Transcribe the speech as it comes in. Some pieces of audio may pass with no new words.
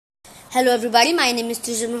Hello everybody, my name is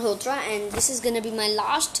Trijal Malhotra and this is going to be my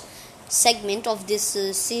last segment of this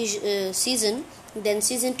season. Then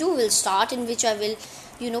season 2 will start, in which I will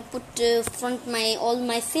put front all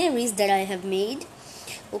my theories that I have made.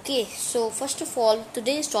 Okay, so first of all,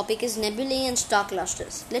 today's topic is nebulae and star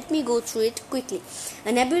clusters. Let me go through it quickly.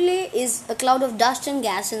 A nebula is a cloud of dust and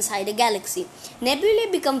gas inside a galaxy. Nebulae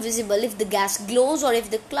become visible if the gas glows or if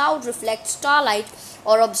the cloud reflects starlight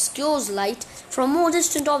or obscures light from more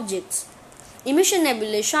distant objects. Emission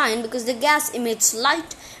nebulae shine because the gas emits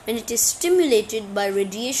light when it is stimulated by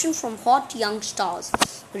radiation from hot young stars.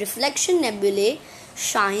 Reflection nebulae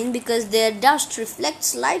shine because their dust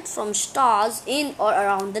reflects light from stars in or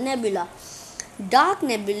around the nebula. Dark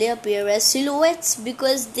nebulae appear as silhouettes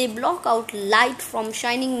because they block out light from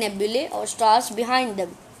shining nebulae or stars behind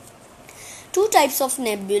them. Two types of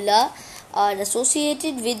nebula are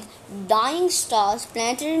associated with dying stars: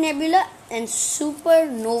 planetary nebula and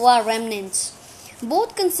supernova remnants.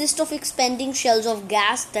 Both consist of expanding shells of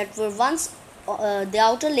gas that were once the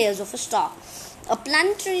outer layers of a star. A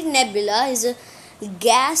planetary nebula is a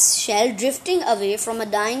gas shell drifting away from a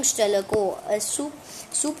dying stellar core. A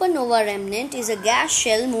supernova remnant is a gas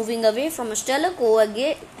shell moving away from a stellar core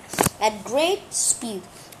at great speed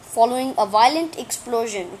following a violent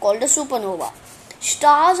explosion called a supernova.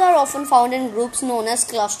 Stars are often found in groups known as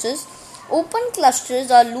clusters. Open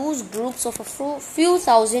clusters are loose groups of a few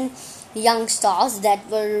thousand young stars that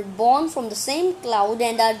were born from the same cloud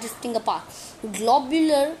and are drifting apart.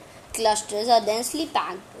 Globular clusters are densely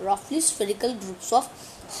packed, roughly spherical groups of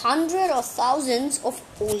hundreds or thousands of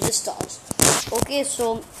older stars. Okay,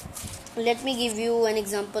 so let me give you an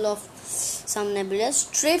example of some nebulas.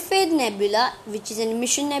 Trifid Nebula, which is an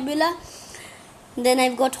emission nebula. Then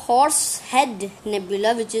I've got Horsehead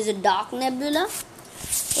Nebula, which is a dark nebula.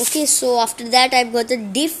 Okay, so after that I've got the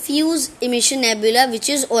Diffuse Emission Nebula, which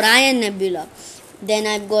is Orion Nebula. Then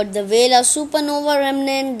I've got the Vela Supernova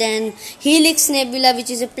Remnant. Then Helix Nebula, which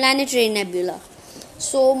is a planetary nebula.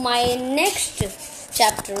 So my next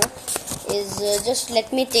chapter is just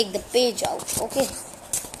let me take the page out. Okay,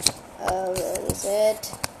 where is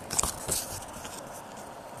it?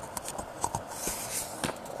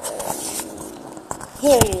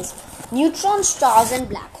 Here it is. Neutron stars and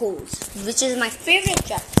black holes, which is my favorite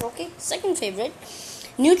chapter. Okay, second favorite.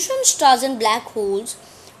 Neutron stars and black holes.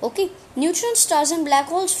 Okay, neutron stars and black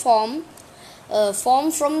holes form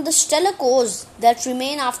from the stellar cores that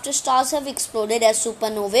remain after stars have exploded as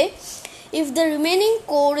supernovae. If the remaining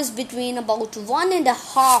core is between about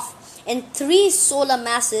 1.5 and 3 solar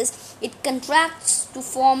masses, it contracts to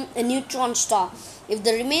form a neutron star. If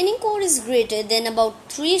the remaining core is greater than about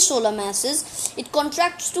 3 solar masses, it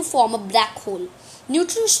contracts to form a black hole.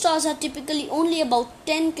 Neutron stars are typically only about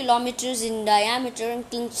 10 kilometers in diameter and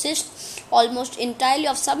consist almost entirely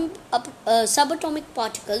of subatomic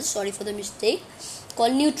particles, sorry for the mistake,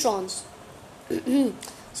 called neutrons.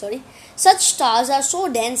 Such stars are so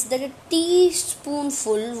dense that a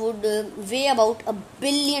teaspoonful would weigh about 1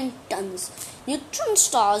 billion tons. Neutron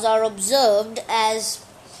stars are observed as,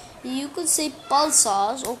 you could say,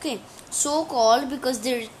 pulsars, okay, so called because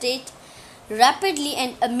they rotate rapidly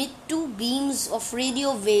and emit two beams of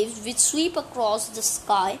radio waves which sweep across the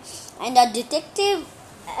sky and are detected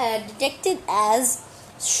as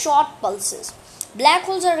short pulses. Black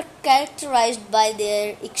holes are characterized by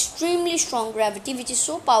their extremely strong gravity, which is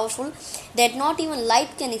so powerful that not even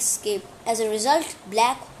light can escape. As a result,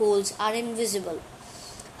 black holes are invisible.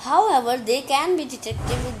 However, they can be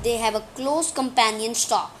detected if they have a close companion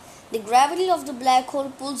star. The gravity of the black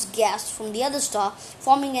hole pulls gas from the other star,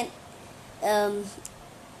 forming an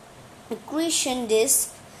accretion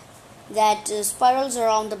disk that spirals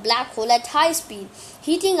around the black hole at high speed,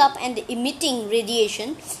 heating up and emitting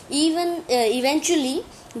radiation. Eventually,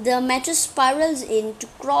 the matter spirals in to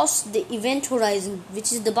cross the event horizon,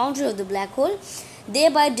 which is the boundary of the black hole,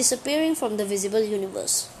 thereby disappearing from the visible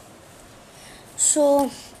universe. So,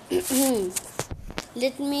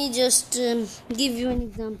 let me just give you an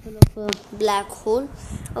example of a black hole.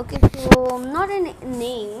 Okay, so not a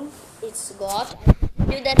name it's got. I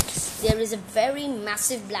tell you that there is a very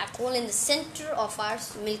massive black hole in the center of our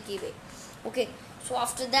Milky Way. Okay, so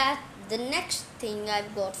after that, the next thing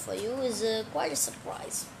I've got for you is quite a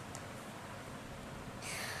surprise.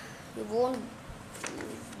 You won't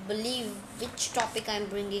believe which topic I'm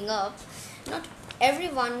bringing up. Not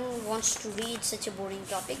everyone wants to read such a boring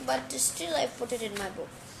topic, but still I've put it in my book.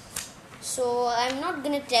 So I'm not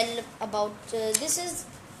gonna tell about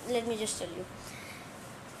let me just tell you.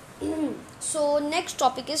 So next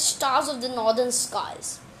topic is stars of the northern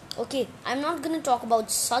skies. Okay, I'm not gonna talk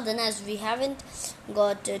about southern as we haven't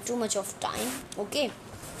got too much of time. Okay,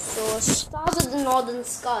 So stars of the northern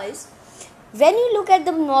skies. When you look at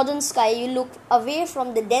the northern sky, you look away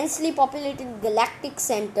from the densely populated galactic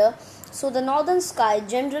center, so the northern sky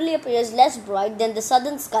generally appears less bright than the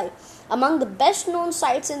southern sky. Among the best known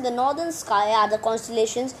sights in the northern sky are the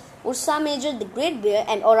constellations Ursa Major, the Great Bear,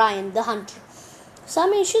 and Orion, the Hunter.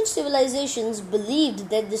 Some ancient civilizations believed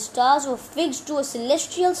that the stars were fixed to a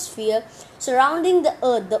celestial sphere surrounding the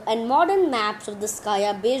earth, and modern maps of the sky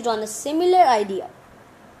are based on a similar idea.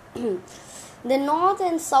 The north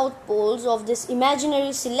and south poles of this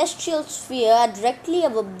imaginary celestial sphere are directly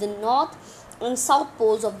above the north and south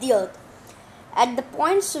poles of the earth. At the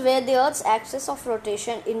points where the earth's axis of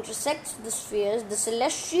rotation intersects the spheres, the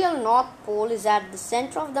celestial north pole is at the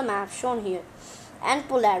center of the map shown here, and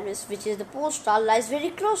Polaris, which is the pole star, lies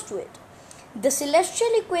very close to it. The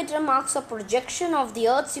celestial equator marks a projection of the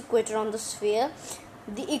earth's equator on the sphere.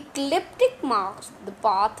 The ecliptic marks the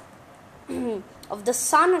path of the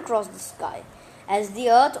sun across the sky as the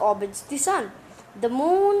earth orbits the sun. The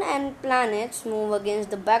moon and planets move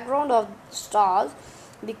against the background of stars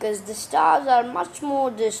because the stars are much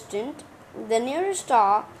more distant. The nearest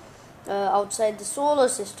star outside the solar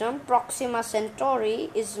system, Proxima Centauri,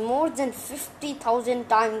 is more than 50,000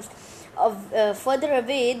 times further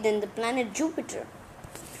away than the planet Jupiter.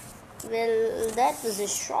 Well, that was a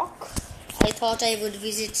shock. I thought I would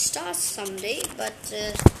visit stars someday, but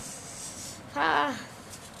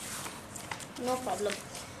no problem.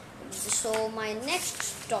 So my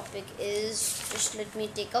next topic is, just let me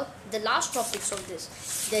take out the last topics of this,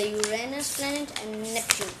 the Uranus planet and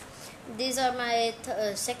Neptune. These are my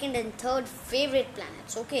second and third favorite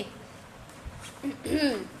planets. Okay.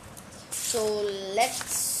 So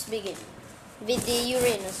let's begin with the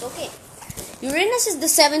Uranus. Okay. Uranus is the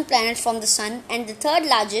seventh planet from the Sun and the third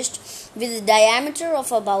largest, with a diameter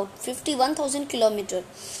of about 51,000 kilometers.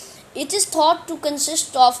 It is thought to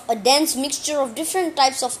consist of a dense mixture of different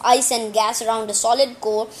types of ice and gas around a solid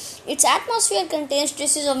core. Its atmosphere contains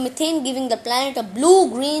traces of methane, giving the planet a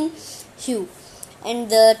blue-green hue. And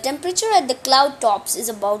the temperature at the cloud tops is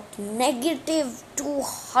about negative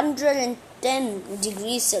 210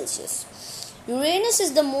 degrees Celsius. Uranus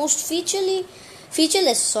is the most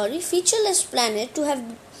featureless planet to have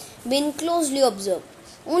been closely observed.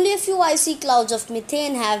 Only a few icy clouds of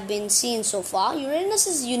methane have been seen so far. Uranus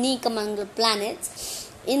is unique among the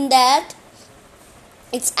planets in that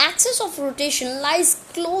its axis of rotation lies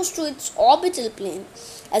close to its orbital plane.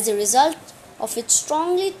 As a result of its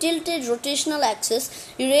strongly tilted rotational axis,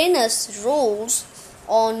 Uranus rolls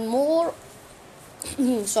on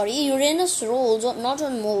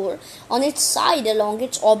its side along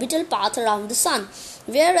its orbital path around the Sun.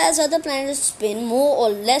 Whereas other planets spin more or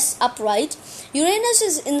less upright, Uranus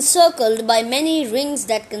is encircled by many rings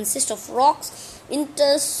that consist of rocks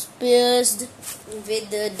interspersed with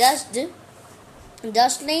dust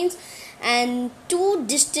lanes and two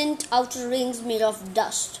distant outer rings made of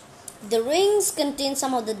dust. The rings contain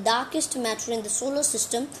some of the darkest matter in the solar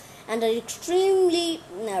system and are extremely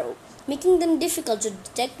narrow, making them difficult to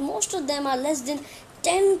detect. Most of them are less than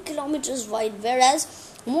 10 kilometers wide, whereas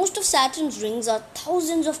most of Saturn's rings are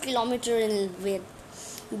thousands of kilometers in width.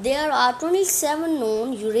 There are 27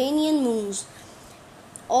 known Uranian moons,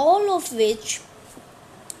 all of which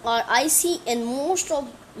are icy and most of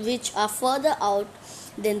which are further out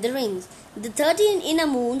than the rings. The 13 inner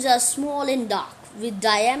moons are small and dark, with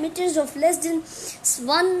diameters of less than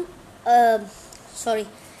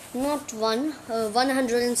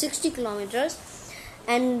 160 kilometers,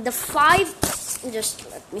 and the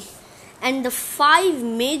five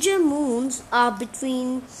major moons are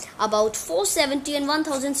between about 470 and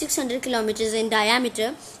 1600 kilometers in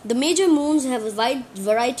diameter. The major moons have a wide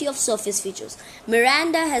variety of surface features.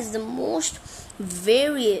 Miranda has the most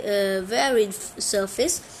varied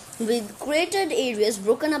surface, with cratered areas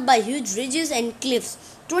broken up by huge ridges and cliffs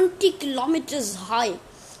 20 kilometers high.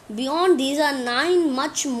 Beyond these are 9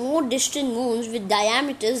 much more distant moons with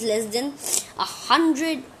diameters less than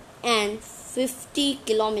 150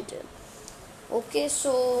 kilometers. Okay,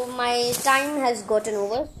 so my time has gotten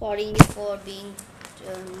over. Sorry for being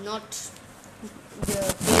not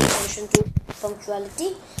paying attention to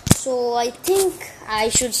punctuality. So I think I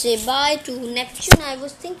should say bye to Neptune. I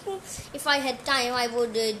was thinking if I had time I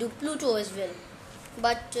would do Pluto as well,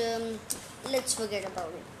 but let's forget about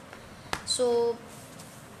it. So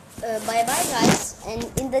bye bye guys, and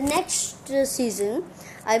in the next season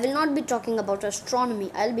I will not be talking about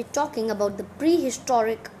astronomy. I'll be talking about the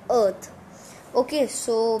prehistoric Earth. Okay,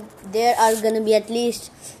 so there are gonna be at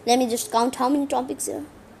least, let me just count how many topics there.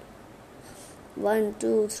 1,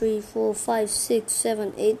 2, 3, 4, 5, 6,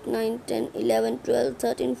 7, 8, 9, 10, 11, 12,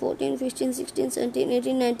 13, 14, 15, 16, 17,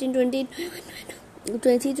 18, 19, 20,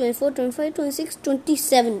 20, 24, 25, 26,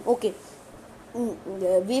 27. Okay.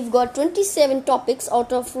 We've got 27 topics,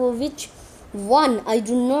 out of which one I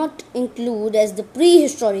do not include as the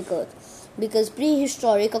prehistoric Earth, because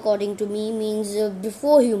prehistoric according to me means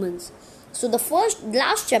before humans. So the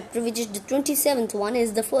last chapter, which is the 27th one,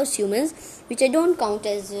 is the first humans, which I don't count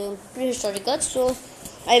as prehistoric Earth, so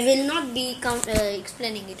I will not be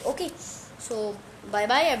explaining it. Okay, so bye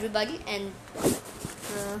bye everybody, and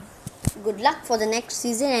good luck for the next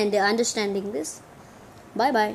season and understanding this. Bye bye.